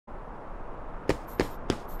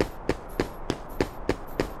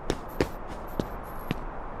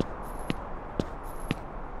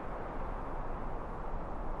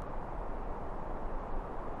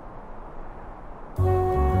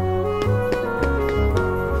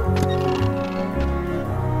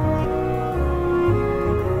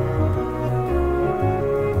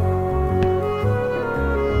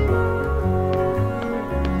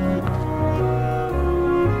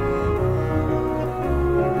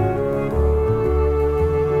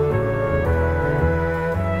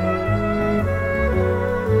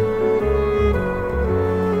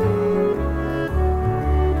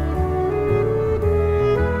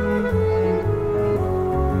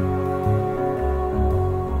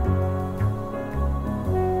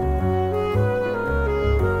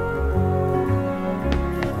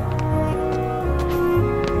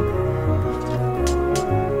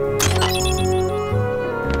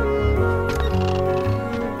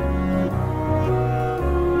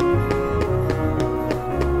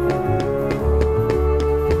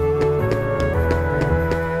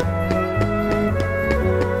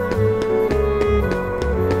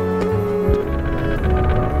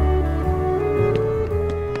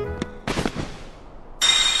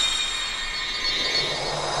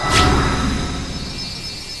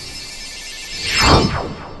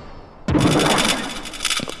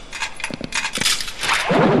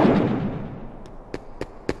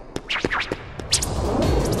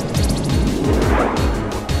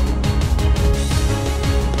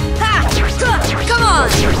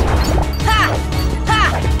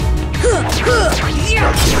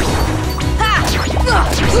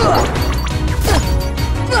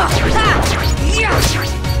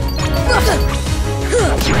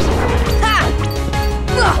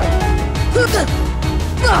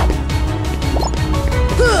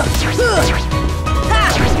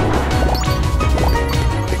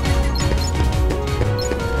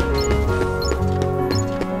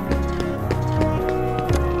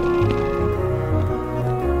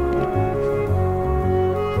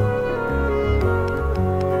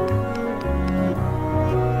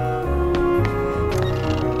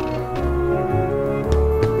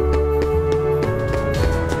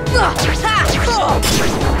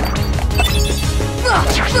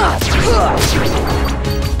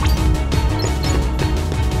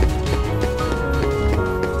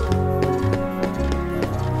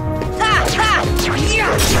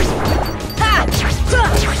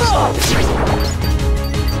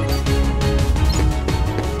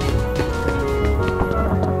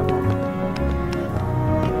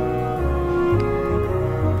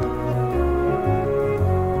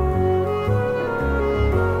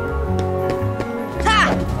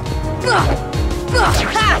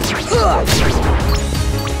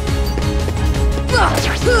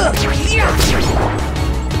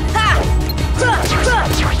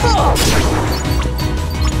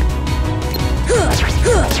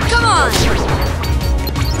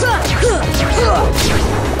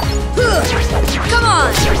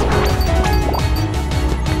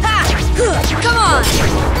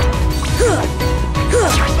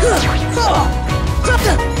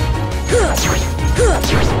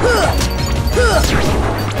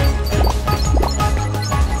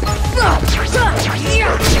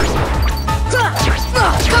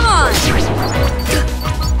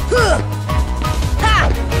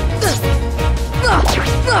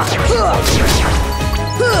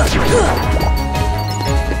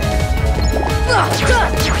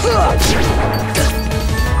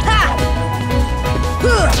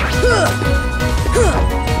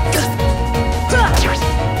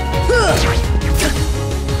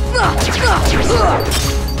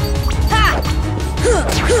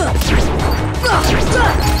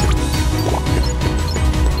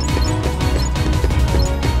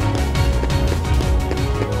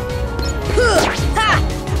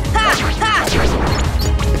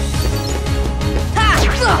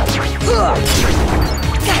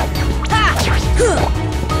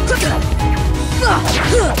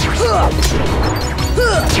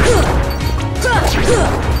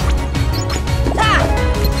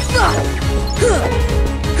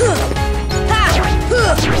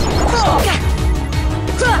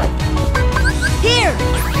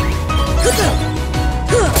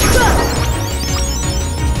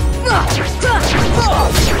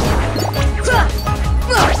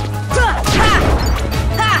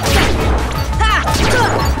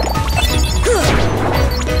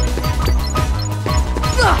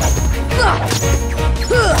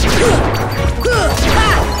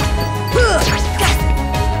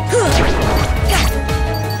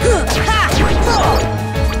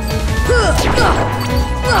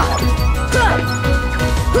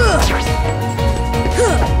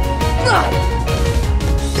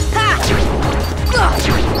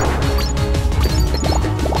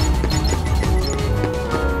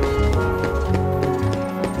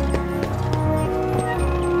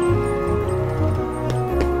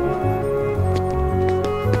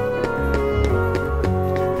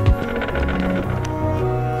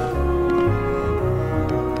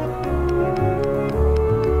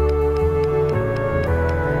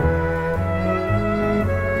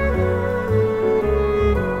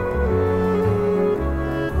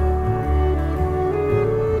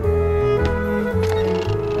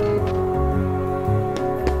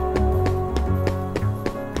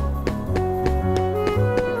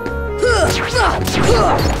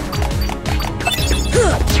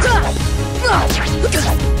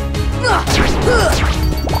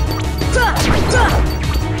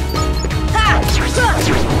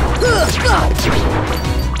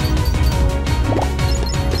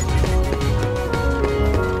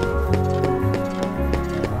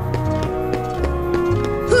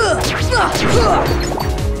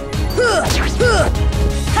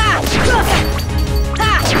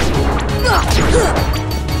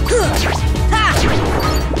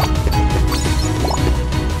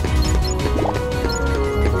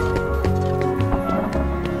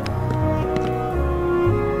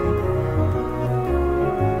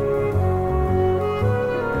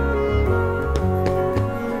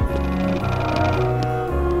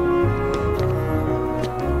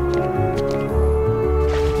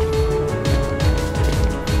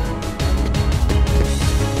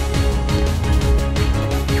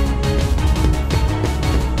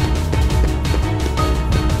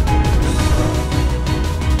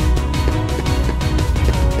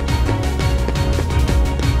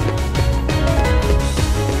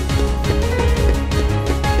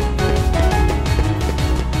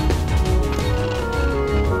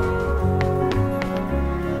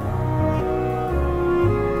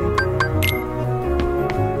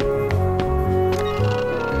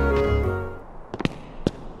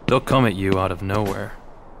They'll come at you out of nowhere.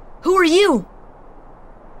 Who are you?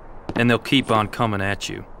 And they'll keep on coming at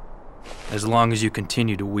you, as long as you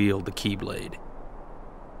continue to wield the Keyblade.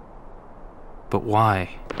 But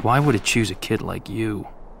why? Why would it choose a kid like you?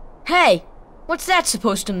 Hey, what's that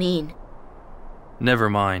supposed to mean? Never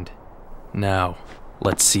mind. Now,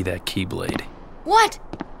 let's see that Keyblade. What?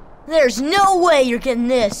 There's no way you're getting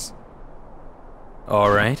this.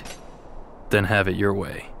 Alright, then have it your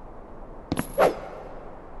way.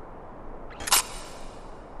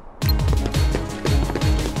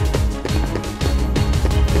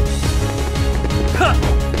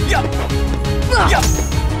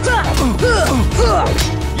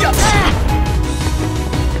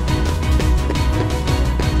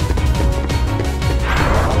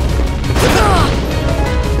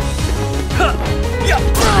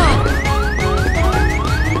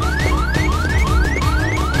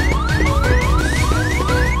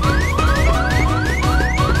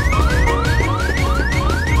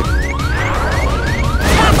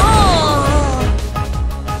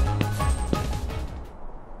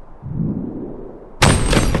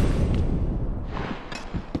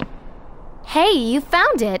 Hey, you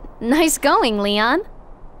found it. Nice going, Leon.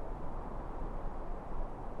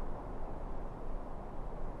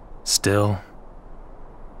 Still,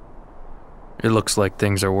 it looks like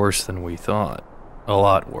things are worse than we thought. A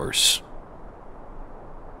lot worse.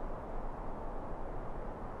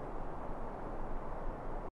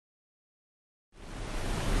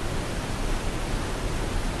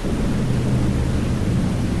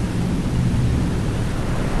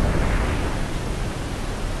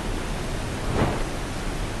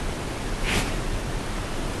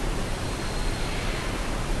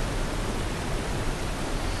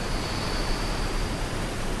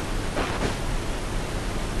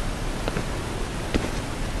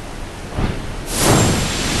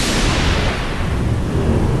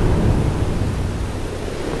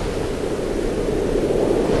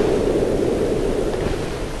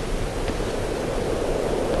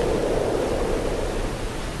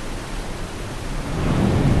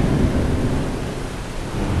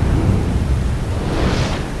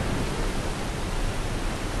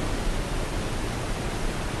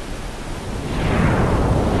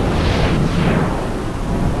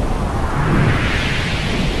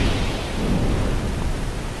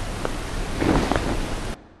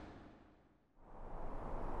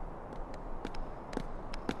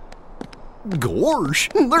 Gosh,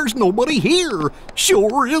 there's nobody here.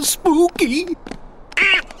 Sure is spooky.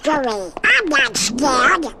 Actually, I'm not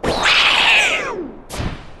scared.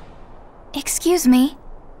 Excuse me,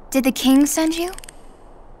 did the king send you?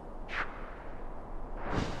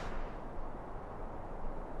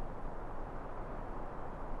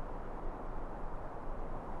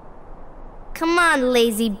 Come on,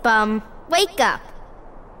 lazy bum. Wake up.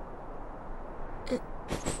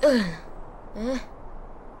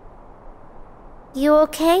 You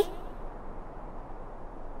okay?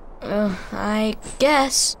 I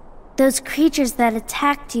guess. Those creatures that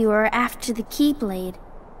attacked you are after the Keyblade.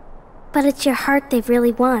 But it's your heart they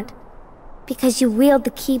really want, because you wield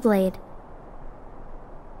the Keyblade.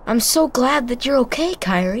 I'm so glad that you're okay,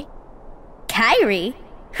 Kairi. Kairi?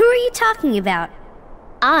 Who are you talking about?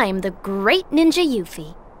 I'm the great ninja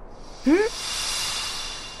Yuffie.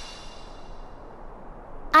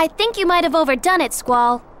 I think you might have overdone it,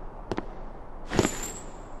 Squall.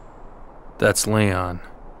 That's Leon.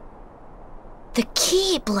 The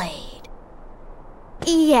Keyblade.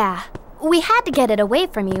 Yeah, we had to get it away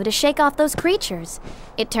from you to shake off those creatures.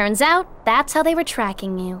 It turns out that's how they were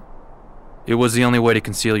tracking you. It was the only way to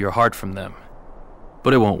conceal your heart from them.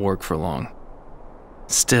 But it won't work for long.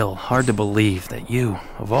 Still, hard to believe that you,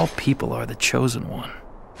 of all people, are the chosen one.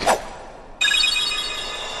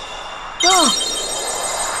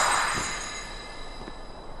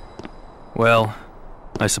 Well,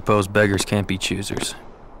 I suppose beggars can't be choosers.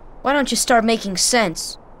 Why don't you start making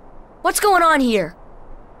sense? What's going on here?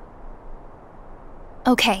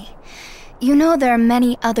 Okay, you know there are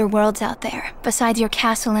many other worlds out there besides your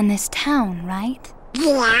castle in this town, right?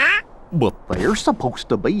 Yeah? But they're supposed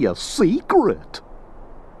to be a secret.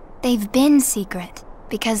 They've been secret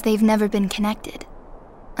because they've never been connected.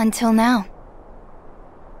 Until now.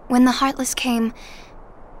 When the Heartless came,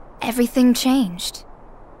 everything changed.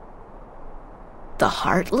 The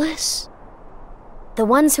Heartless? The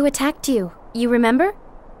ones who attacked you, you remember?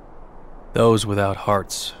 Those without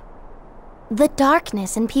hearts. The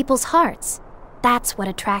darkness in people's hearts. That's what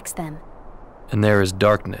attracts them. And there is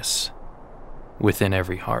darkness within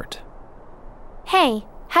every heart. Hey,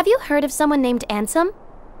 have you heard of someone named Ansem?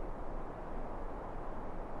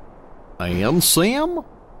 And Sam?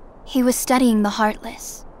 He was studying the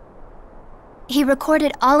Heartless. He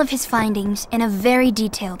recorded all of his findings in a very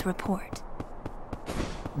detailed report.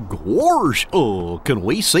 Gosh, can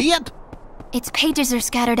we see it? Its pages are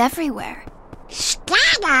scattered everywhere.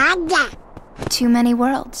 Scattered? Too many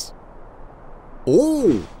worlds.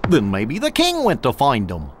 Oh, then maybe the king went to find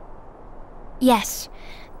them. Yes,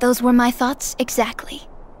 those were my thoughts exactly.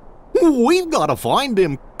 We've got to find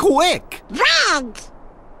him, quick! Red!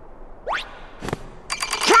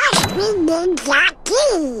 First we need that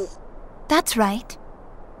key. That's right.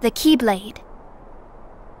 The Keyblade.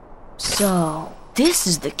 So, this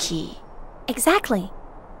is the key. Exactly.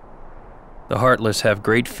 The Heartless have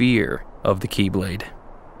great fear of the Keyblade.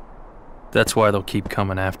 That's why they'll keep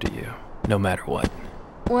coming after you, no matter what.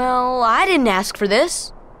 Well, I didn't ask for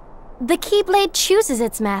this. The Keyblade chooses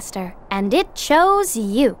its master, and it chose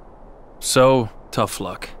you. So, tough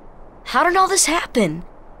luck. How did all this happen?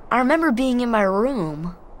 I remember being in my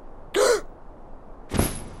room.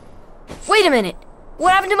 Wait a minute!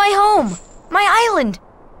 What happened to my home? My island?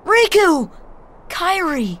 Riku!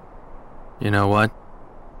 Kairi! You know what?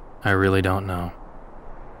 I really don't know.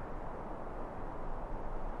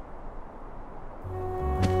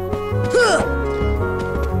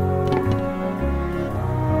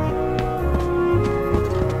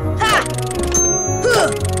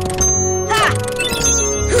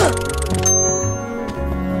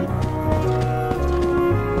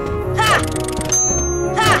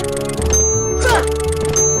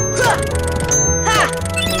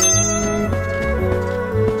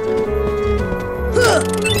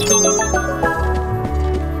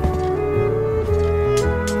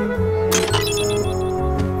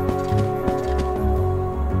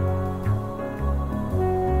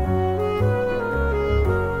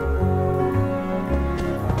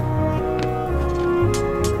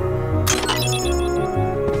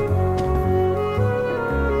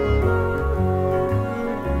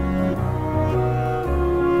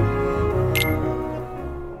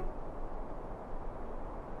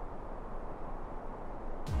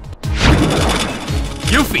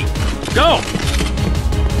 Yuffie, go!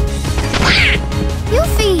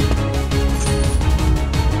 Yuffie!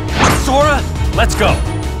 Sora, let's go!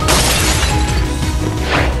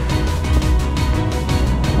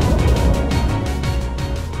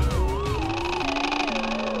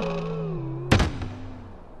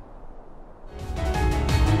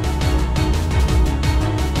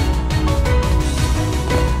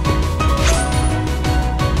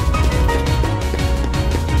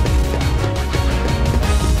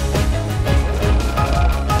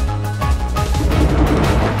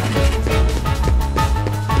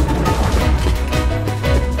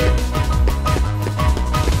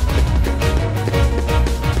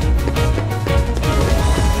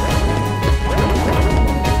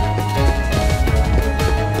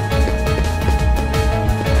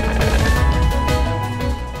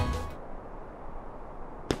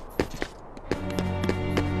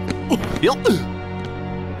 Yep.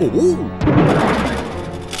 Oh.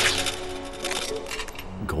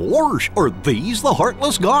 Gosh, are these the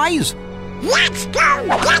Heartless guys? Let's go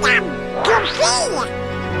get him! Goofy!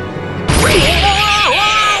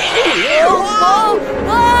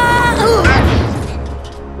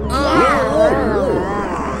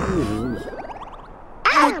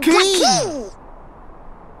 The key!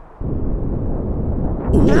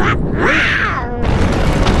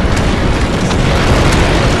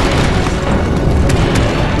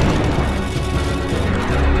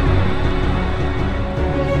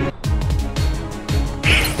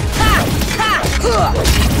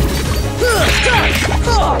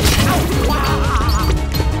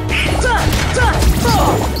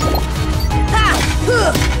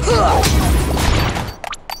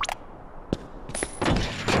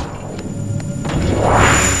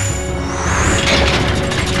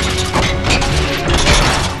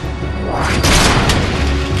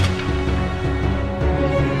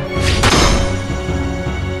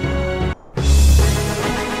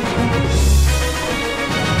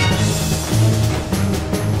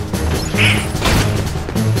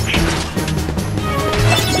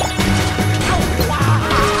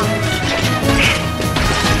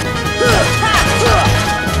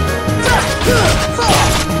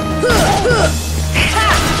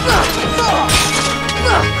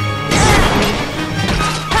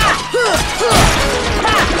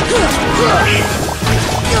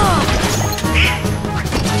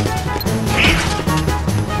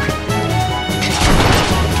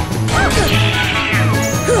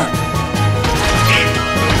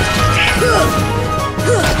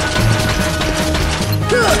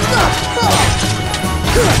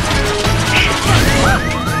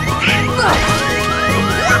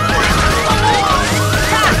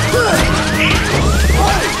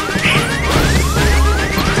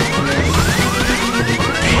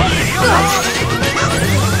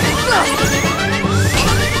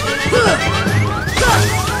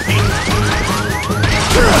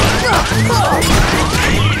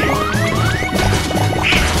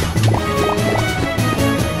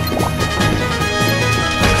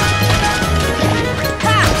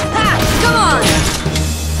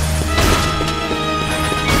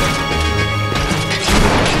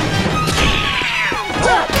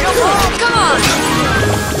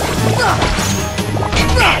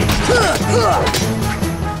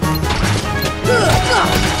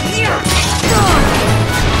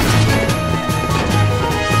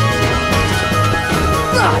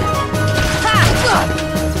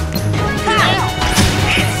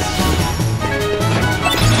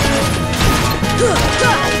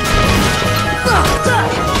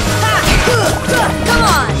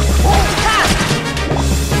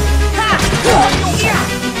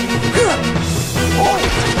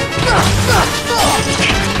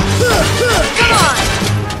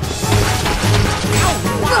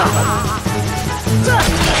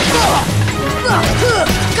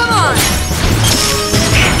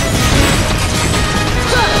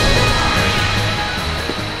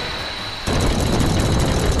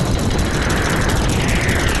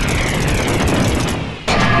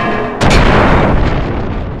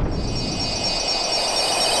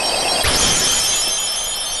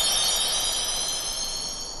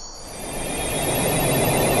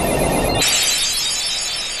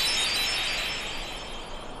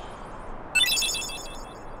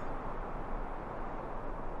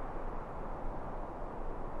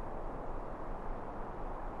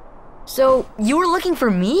 So, you were looking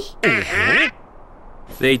for me?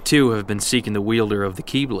 They too have been seeking the wielder of the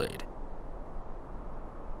Keyblade.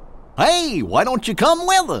 Hey, why don't you come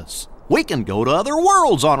with us? We can go to other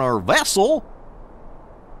worlds on our vessel.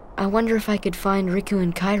 I wonder if I could find Riku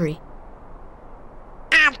and Kairi.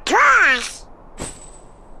 Of course.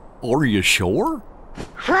 Are you sure?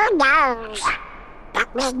 Who knows?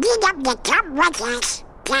 But we need them to come with us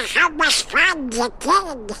to help us find the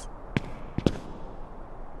kid.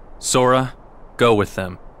 Sora, go with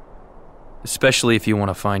them. Especially if you want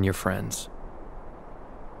to find your friends.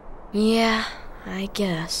 Yeah, I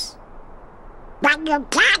guess. But you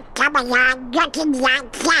can't come along looking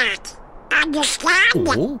like that. Understand?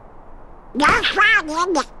 Oh? No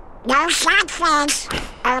frowning, no sad face,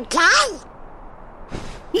 okay?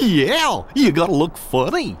 Yeah, you gotta look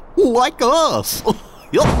funny, like us.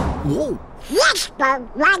 Yup. Whoa. This boat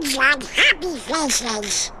runs on happy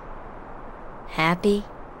faces. Happy?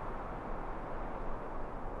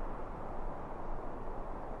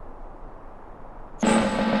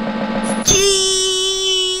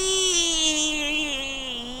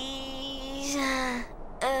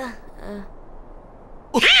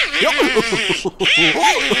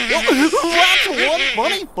 That's one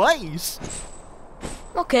funny face.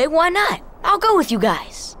 Okay, why not? I'll go with you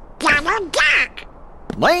guys. Donald Duck.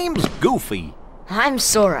 Name's Goofy. I'm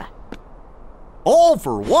Sora. All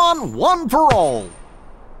for one, one for all.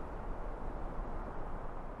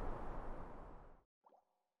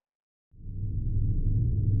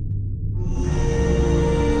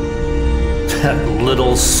 That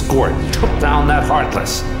little squirt took down that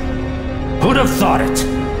Heartless. Who'd have thought it?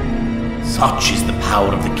 Such is the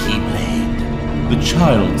power of the Keyblade. The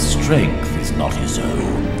child's strength is not his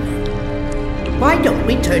own. Why don't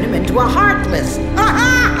we turn him into a Heartless?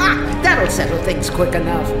 That'll settle things quick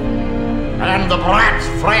enough. And the brat's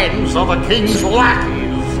friends are the king's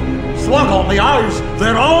lackeys. Slug on the eyes,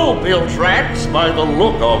 they're all bilge rats by the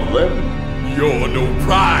look of them. You're no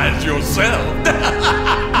prize yourself.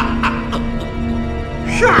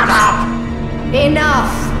 Shut up!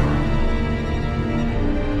 Enough!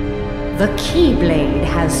 The Keyblade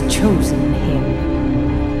has chosen him.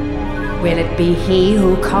 Will it be he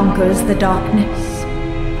who conquers the darkness?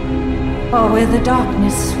 Or will the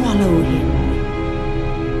darkness swallow him?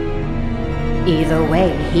 Either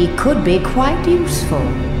way, he could be quite useful.